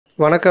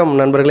வணக்கம்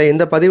நண்பர்களே.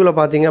 இந்த பதிவில்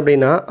பார்த்தீங்க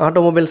அப்படின்னா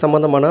ஆட்டோமொபைல்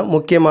சம்மந்தமான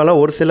முக்கியமான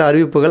ஒரு சில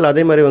அறிவிப்புகள்,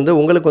 அதே மாதிரி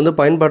உங்களுக்கு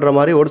பயன்படுற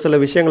மாதிரி ஒரு சில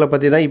விஷயங்களை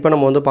பற்றி தான் இப்போ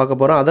நம்ம பார்க்க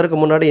போகிறோம். அதற்கு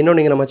முன்னாடி இன்னும்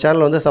நீங்கள் நம்ம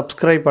சேனலை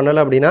சப்ஸ்கிரைப்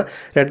பண்ணலை அப்படின்னா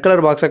ரெட்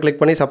கலர் பாக்ஸை கிளிக்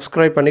பண்ணி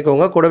சப்ஸ்கிரைப்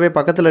பண்ணிக்கோங்க. கூடவே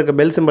பக்கத்தில் இருக்க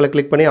பெல் சிம்பலை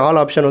கிளிக் பண்ணி ஆல்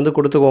ஆப்ஷன்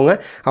கொடுத்துக்கோங்க.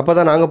 அப்போ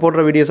தான் நாங்கள்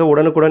போடுற வீடியோஸை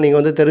உடனுக்குடன்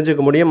நீங்கள்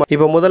தெரிஞ்சுக்க முடியும்.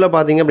 இப்போ முதல்ல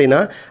பார்த்தீங்க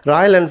அப்படின்னா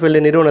ராயல்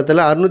என்ஃபீல்டு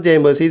நிறுவனத்தில்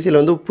 650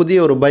 சிசியில் புதிய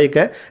ஒரு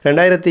பைக்கை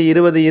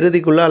 2020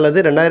 இறுதிக்குள்ளே அல்லது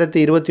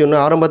 2021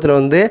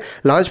 ஆரம்பத்தில்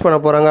லான்ச் பண்ண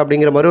போகிறாங்க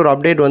அப்படிங்கிற மாதிரி ஒரு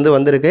அப்டேட்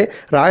வந்திருக்கு.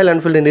 ராயல்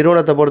என்ஃபீல்டு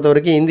நிறுவனத்தை பொறுத்த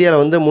வரைக்கும்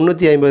இந்தியாவில்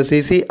 350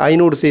 சிசி,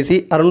 500 சிசி,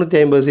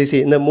 650 சிசி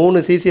இந்த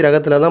 3 சிசி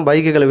ரகத்தில் தான்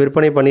பைக்குகளை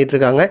விற்பனை பண்ணிட்டு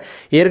இருக்காங்க.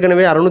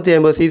 ஏற்கனவே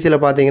 650 சிசியில்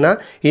பார்த்தீங்கன்னா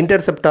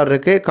இன்டர்செப்டார்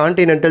இருக்குது,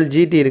 கான்டினென்டல்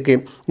ஜிடி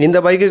இருக்குது. இந்த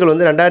பைக்குகள்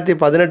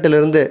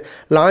 2018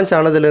 லான்ச்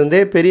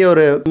ஆனதுலேருந்தே பெரிய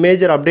ஒரு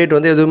மேஜர் அப்டேட்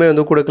எதுவுமே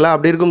கொடுக்கல.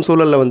 அப்படி இருக்கும்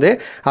சூழலில்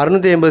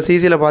 650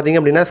 சிசியில்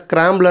பார்த்தீங்க அப்படின்னா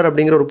ஸ்கிராம்பிளர்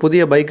அப்படிங்கிற ஒரு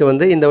புதிய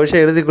பைக்கு இந்த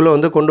வருஷம்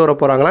இறுதிக்குள்ளே கொண்டு வர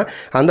போகிறாங்களா.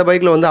 அந்த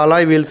பைக்கில்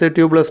alloy wheels,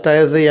 tubeless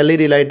tyres,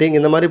 LED lighting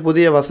இந்த மாதிரி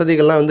புதிய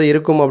வசதிகள்லாம்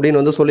இருக்கும்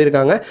அப்படின்னு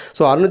சொல்லியிருக்காங்க.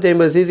 ஸோ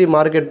 650 சிசி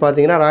மார்க்கெட்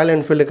பார்த்தீங்கன்னா ராயல்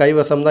என்ஃபீல்டு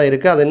கைவசம் தான்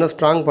இருக்குது. அதை இன்னும்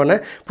ஸ்ட்ராங் பண்ண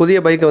புதிய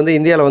பைக்கை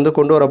இந்தியாவில்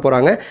கொண்டு வர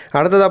போகிறாங்க.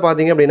 அடுத்ததாக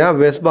பார்த்தீங்க அப்படின்னா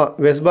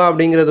வெஸ்பா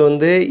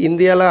அப்படிங்கிறது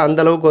இந்தியாவில்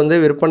அந்தளவுக்கு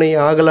விற்பனை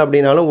ஆகலை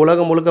அப்படின்னாலும்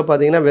உலகம் முழுக்க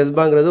பார்த்தீங்கன்னா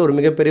வெஸ்பாங்கிறது ஒரு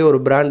மிகப்பெரிய ஒரு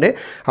பிராண்டு.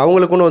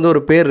 அவங்களுக்குன்னு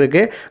ஒரு பேர்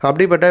இருக்குது.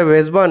 அப்படிப்பட்ட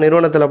வெஸ்பா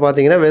நிறுவனத்தில்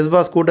பார்த்தீங்கன்னா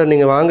வெஸ்பா ஸ்கூட்டர்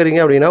நீங்கள்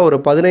வாங்குறீங்க அப்படின்னா ஒரு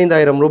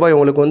 15,000 ரூபாய்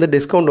உங்களுக்கு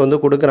டிஸ்கவுண்ட்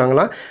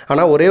கொடுக்குறாங்களாம்.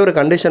 ஆனால் ஒரே ஒரு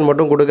கண்டிஷன்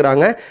மட்டும்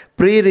கொடுக்குறாங்க.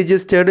 ப்ரீ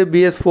ரிஜிஸ்டர்டு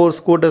BS4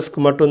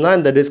 ஸ்கூட்டர்ஸ்க்கு மட்டும்தான்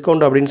இந்த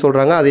டிஸ்கவுண்ட் அப்படின்னு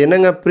சொல்கிறாங்க. அது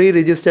என்னங்க ப்ரீ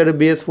ரிஜிஸ்டர்டு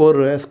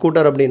BS4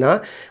 ஸ்கூட்டர் அப்படின்னா,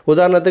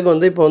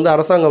 உதாரணத்துக்கு இப்போ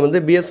அரசாங்கம்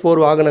BS4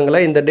 வாகனங்களை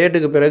இந்த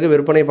டேட்டுக்கு பிறகு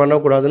விற்பனை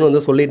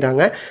பண்ணக்கூடாதுன்னு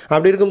சொல்லிட்டாங்க.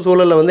 அப்படி இருக்கும்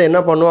சூழலில் என்ன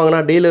பண்ணுவாங்கன்னா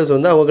டீலர்ஸ்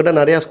அவங்ககிட்ட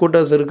நிறையா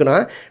ஸ்கூட்டர்ஸ் இருக்குன்னா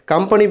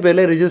கம்பெனி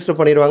பேரில் ரிஜிஸ்டர்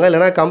பண்ணிடுவாங்க.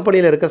 இல்லைனா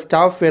கம்பெனியில் இருக்க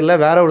ஸ்டாஃப் பேரில்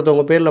வேற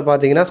ஒருத்தவங்க பேரில்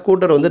பார்த்தீங்கன்னா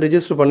ஸ்கூட்டர்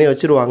ரிஜிஸ்டர் பண்ணி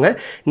வச்சுருவாங்க.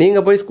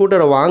 நீங்கள் போய்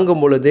ஸ்கூட்டரை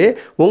வாங்கும் பொழுது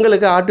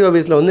உங்களுக்கு ஆர்டிஓ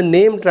ஆஃபீஸில்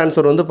நேம்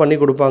ட்ரான்ஸ்ஃபர் பண்ணி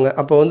கொடுப்பாங்க.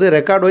 அப்போ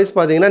ரெக்கார்ட் வைஸ்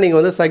பார்த்தீங்கன்னா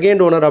நீங்கள்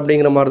செகண்ட் ஓனர்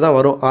அப்படிங்கிற மாதிரி தான்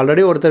வரும்.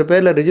 ஆல்ரெடி ஒருத்தர்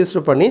பேரில்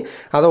ரிஜிஸ்டர் பண்ணி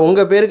அதை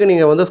உங்கள் பேருக்கு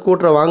நீங்கள்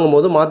ஸ்கூட்டரை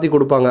வாங்கும்போது மாற்றி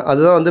கொடுப்பாங்க.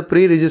 அதுதான்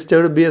ப்ரீ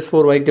ரிஜிஸ்டர்டு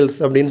BS4 வெஹிக்கிள்ஸ்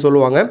அப்படின்னு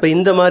சொல்லுவாங்க. இப்போ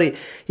இந்த மாதிரி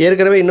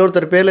ஏற்கனவே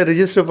இன்னொருத்தர் பேரில்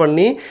ரிஜிஸ்டர்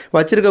பண்ணி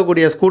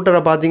வச்சிருக்கக்கூடிய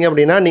ஸ்கூட்டரை பார்த்தீங்க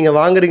அப்படின்னா நீங்கள்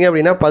வாங்குறீங்க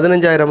அப்படின்னா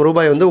 15,000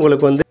 ரூபாய்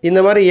உங்களுக்கு இந்த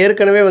மாதிரி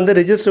ஏற்கனவே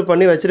ரிஜிஸ்டர்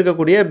பண்ணி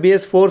வச்சிருக்கக்கூடிய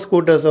BS4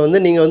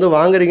 ஸ்கூட்டர்ஸை நீங்கள்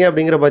வாங்குறீங்க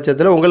அப்படிங்கிற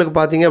பட்சத்தில் உங்களுக்கு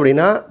பார்த்தீங்க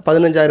அப்படின்னா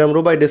 15,000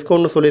 ரூபாய்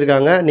டிஸ்கவுண்ட்னு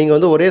சொல்லியிருக்காங்க.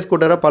 நீங்கள் ஒரே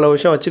ஸ்கூட்டரை பல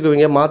வருஷம்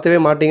வச்சுக்குவீங்க, மாற்றவே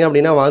மாட்டீங்க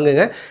அப்படின்னா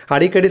வாங்குங்க.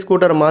 அடிக்கடி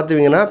ஸ்கூட்டரை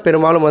மாற்றுவீங்கன்னா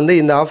பெரும்பாலும்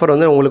இந்த ஆஃபர்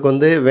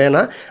உங்களுக்கு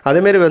வேணாம்.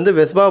 அதேமாரி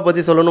வெஸ்பாவை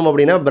பற்றி சொல்லணும்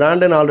அப்படின்னா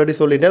பிராண்டுன்னு ஆல்ரெடி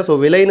சொல்லிட்டேன். ஸோ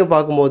விலைன்னு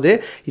பார்க்கும்போது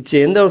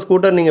எந்த ஒரு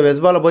ஸ்கூட்டர் நீங்கள்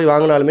வெஸ்பாவில் போய்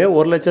வாங்கினாலுமே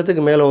 1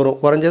 லட்சத்துக்கு மேலே வரும்.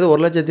 குறைஞ்சது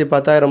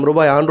 1,10,000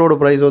 ரூபாய் ஆன்ரோடு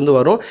ப்ரைஸ்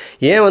வரும்.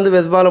 ஏன்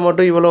வெஸ்பாவில்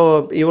மட்டும்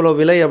இவ்வளோ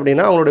விலை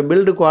அப்படின்னா அவங்களோட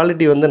பில்டு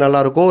குவாலிட்டி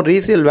நல்லாயிருக்கும்,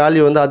 ரீசேல்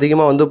வேல்யூ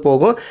அதிகமாக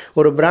போகும்.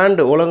 ஒரு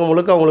பிராண்டு உலகம்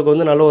முழுக்க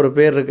அவங்களுக்கு நல்ல ஒரு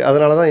பேர் இருக்குது.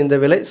 அதனால தான் இந்த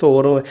விலை. ஸோ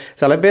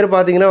சில பேர்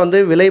பார்த்தீங்கன்னா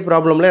விலை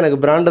ப்ராப்ளமில் எனக்கு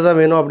பிராண்டு தான்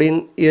வேணும்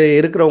அப்படின்னு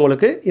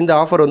இருக்கிறவங்களுக்கு இந்த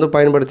ஆஃபர்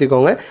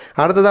பயன்படுத்திக்கோங்க.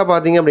 அடுத்ததாக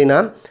பார்த்தீங்க அப்படின்னா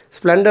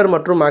ஸ்ப்ளெண்டர்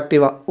மற்றும்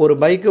ஆக்டிவா, ஒரு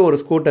பைக்கு ஒரு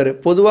ஸ்கூட்டர்.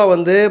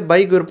 பொதுவாக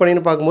பைக்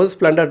விற்பனைன்னு பார்க்கும்போது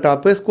ஸ்ப்ளெண்டர்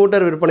டாப்பு,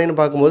 ஸ்கூட்டர் விற்பனைன்னு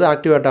பார்க்கும்போது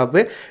ஆக்டிவா டாப்பு,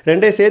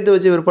 ரெண்டே சேர்த்து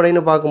வச்சு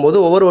விற்பனைன்னு பார்க்கும்போது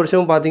ஒவ்வொரு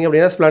வருஷமும் பார்த்தீங்க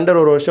அப்படின்னா ஸ்ப்ளெண்டர்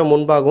ஒரு வருஷம்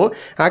முன்பாகும்,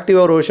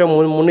 ஆக்டிவா ஒரு வருஷம்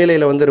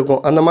முன்னிலையில்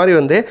இருக்கும். அந்த மாதிரி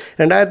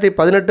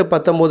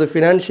 2018-19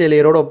 ஃபினான்ஷியல்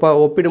இயரோட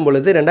ஒப்பிடும்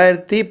பொழுது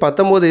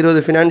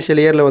 2019-20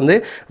 ஃபினான்ஷியல் இயரில்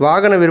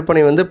வாகன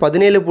விற்பனை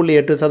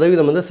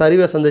 17.8%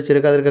 சரிவை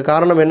சந்திச்சிருக்கு. அதற்கு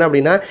காரணம் என்ன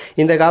அப்படின்னா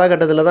இந்த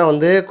காலகட்டத்தில்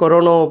தான்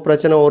கொரோனா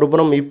பிரச்சனை ஒரு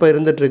புறம் இப்போ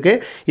இருந்துகிட்ருக்கு.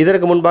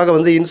 இதற்கு முன்பாக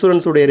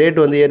இன்சூரன்ஸ் உடைய ரேட்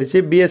ஏறிச்சு,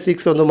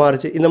 BS6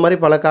 மாறுச்சு. இந்த மாதிரி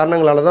பல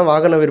காரணங்களால தான்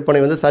வாகன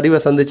விற்பனை சரிவை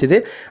சந்திச்சுது.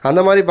 அந்த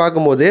மாதிரி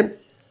பார்க்கும்போது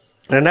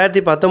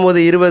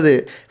 2019-20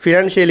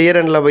 ஃபினான்ஷியல்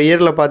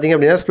இயரில் பார்த்தீங்க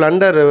அப்படின்னா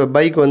ஸ்ப்ளெண்டர்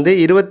பைக்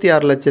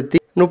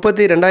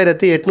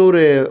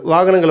 26,32,800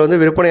 வாகனங்கள்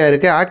விற்பனையாக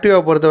இருக்குது.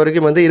 ஆக்டிவாவை பொறுத்த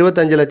வரைக்கும்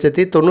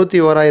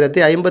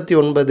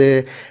 25,91,059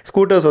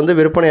 ஸ்கூட்டர்ஸ்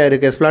விற்பனையாக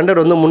இருக்குது. ஸ்ப்ளெண்டர்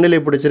முன்னிலை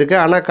பிடிச்சிருக்கு.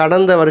 ஆனால்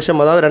கடந்த வருஷம்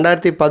அதாவது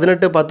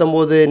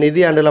 2018-19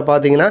 நிதி ஆண்டில்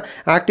பார்த்தீங்கன்னா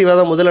ஆக்டிவா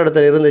தான்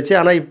முதலிடத்தில் இருந்துச்சு.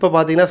 ஆனால் இப்போ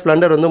பார்த்தீங்கன்னா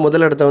ஸ்ப்ளெண்டர்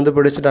முதலிடத்தை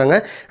பிடிச்சிட்டாங்க.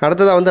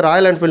 அடுத்ததாக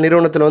ராயல் என்ஃபீல்டு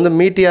நிறுவனத்தில்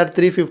மீட்டியார்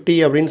 350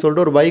 அப்படின்னு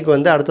சொல்லிட்டு ஒரு பைக்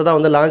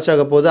அடுத்ததாக லான்ச்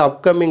ஆக போது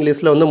அப்கமிங்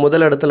லிஸ்ட்டில்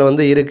முதலிடத்தில்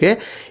இருக்குது.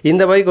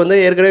 இந்த பைக்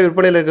ஏற்கனவே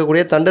விற்பனையில்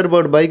இருக்கக்கூடிய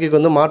தண்டர்பர்ட்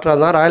பைக்குக்கு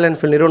மாற்றாதான் ராயல்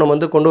என்ஃபீல்டு நிறுவனம்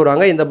கொண்டு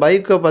வராங்க. இந்த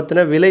பைக்கை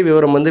பற்றின விலை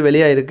விவரம்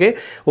வெளியாயிருக்கு.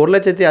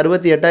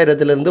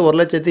 1,68,000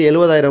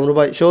 1,70,000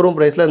 ரூபாய் ஷோரூம்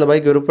பிரைஸில் இந்த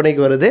பைக்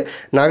விற்பனைக்கு வருது.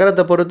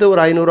 நகரத்தை பொறுத்து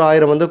ஒரு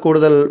 500-1000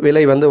 கூடுதல்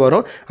விலை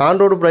வரும்.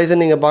 ஆன்ரோடு பிரைஸ்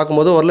நீங்கள்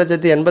பார்க்கும்போது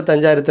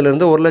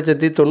 1,85,000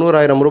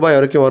 1,90,000 ரூபாய்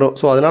வரைக்கும் வரும்.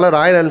 ஸோ அதனால்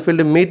ராயல்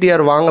என்ஃபீல்டு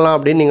மீட்டியார் வாங்கலாம்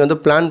அப்படின்னு நீங்கள்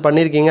பிளான்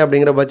பண்ணியிருக்கீங்க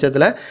அப்படிங்கிற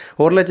பட்சத்தில்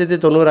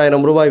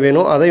 1,90,000 ரூபாய்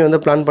வேணும். அதையும்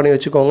பிளான் பண்ணி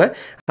வச்சுக்கோங்க.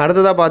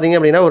 அடுத்ததாக பார்த்தீங்க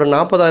அப்படின்னா ஒரு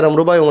 40,000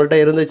 ரூபாய் உங்கள்கிட்ட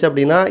இருந்துச்சு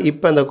அப்படின்னா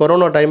இப்போ இந்த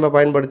கொரோனா டைமை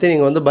பயன்படுத்தி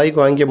நீங்கள் பைக்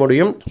வாங்கிக்க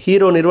முடியும்.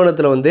 ஹீரோ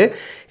நிறுவனத்தில் வந்து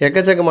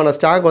எக்கச்சக்கமான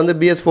ஸ்டாக் வந்து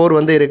BS4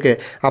 வந்து இருக்குது.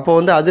 அப்போ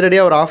வந்து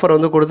அதிரடியாக ஒரு ஆஃபர்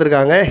வந்து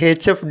கொடுத்துருக்காங்க.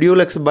 ஹெச்எஃப்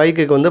டியூலக்ஸ்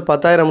பைக்குக்கு வந்து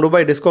 10,000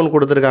 ரூபாய் டிஸ்கவுண்ட்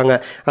கொடுத்துருக்காங்க.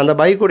 அந்த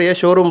பைக்குடைய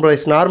showroom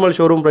price normal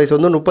showroom price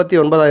வந்து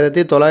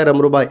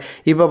 39,900 ரூபாய்.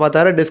 இப்போ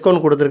 10,000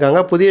 டிஸ்கவுண்ட் கொடுத்துருக்காங்க.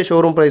 புதிய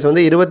ஷோரூம் ப்ரைஸ்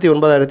வந்து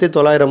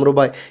 29,900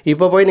 ரூபாய்.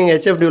 இப்போ போய் நீங்கள்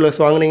ஹெச்எஃப்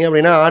டியூலக்ஸ் வாங்கினீங்க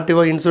அப்படின்னா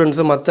ஆர்டிஓ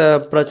இன்சூரன்ஸு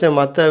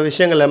மற்ற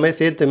விஷயங்கள் எல்லாமே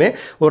சேர்த்துமே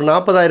ஒரு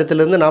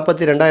 40,000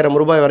 42,000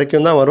 ரூபாய்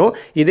வரைக்கும் தான் வரும்.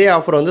 இதே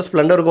ஆஃபர் வந்து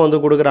ஸ்ப்ளெண்டருக்கும் வந்து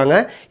கொடுக்குறாங்க.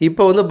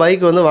 இப்போ வந்து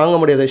பைக் வந்து வாங்க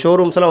முடியாது,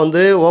 ஷோரூம்ஸ்லாம்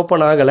வந்து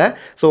ஓப்பன் ஆகலை.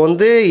 ஸோ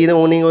வந்து இது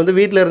நீங்கள் வந்து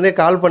வீட்டில் இருந்தே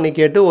கால் பண்ணி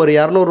கேட்டு ஒரு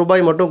 200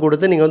 ரூபாய் மட்டும்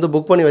கொடுத்து நீங்கள் வந்து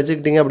புக் பண்ணி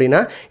வச்சுக்கிட்டீங்க அப்படின்னா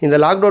இந்த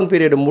லாக்டவுன்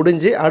பீரியட்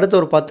முடிஞ்சு அடுத்த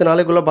ஒரு 10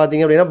 நாளைக்குள்ளே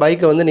பார்த்தீங்க அப்படின்னா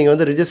பைக்கை வந்து நீங்கள்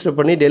வந்து ரிஜிஸ்டர்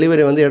பண்ணி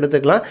டெலிவரி வந்து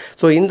எடுத்துக்கலாம்.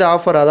 ஸோ இந்த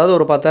ஆஃபர் அதாவது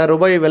ஒரு 10,000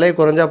 ரூபாய் விலை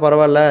குறைஞ்சா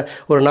பரவாயில்ல,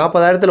 ஒரு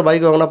 40,000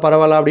 பைக் வாங்கினா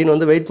பரவாயில்ல அப்படின்னு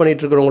வந்து வெயிட்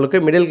பண்ணிட்டு இருக்கிறவங்களுக்கு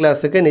மிடில்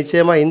கிளாஸுக்கு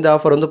நிச்சயமாக இந்த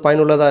ஆஃபர் வந்து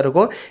பயனுள்ளதாக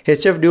இருக்கும்.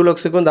 ஹெச்எஃப்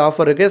டியூலக்ஸுக்கும் இந்த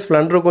ஆஃபர் இருக்குது,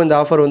 ஸ்ப்ளெண்டருக்கும் இந்த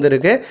ஆஃபர் வந்து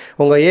இருக்குது.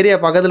 உங்கள் ஏரியா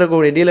பக்கத்தில்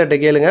இருக்கக்கூடிய டீலர்கிட்ட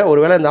கேளுங்க.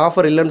 ஒருவேளை இந்த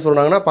ஆஃபர் இல்லைன்னு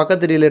சொன்னாங்கன்னா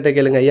பக்கத்து டீலர்கிட்ட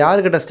கேளுங்க.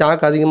 யாருக்கிட்ட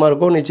ஸ்டாக் அதிகமாக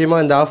இருக்கும்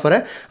நிச்சயமாக இந்த ஆஃபரை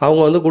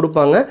அவங்க வந்து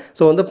கொடுப்பாங்க.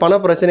 ஸோ வந்து பண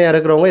பிரச்சனையாக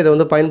இருக்கிறவங்க இதை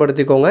வந்து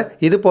பயன்படுத்திக்கோங்க.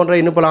 இது போன்ற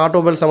இன்னும் பல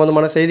ஆட்டோமொபைல்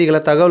சம்மந்தமான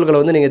செய்திகளை தகவல்களை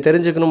வந்து நீங்கள்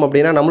தெரிஞ்சுக்கணும்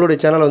அப்படின்னா நம்மளுடைய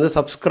சேனலை வந்து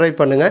சப்ஸ்கிரைப்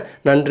பண்ணுங்கள்.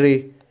 நன்றி.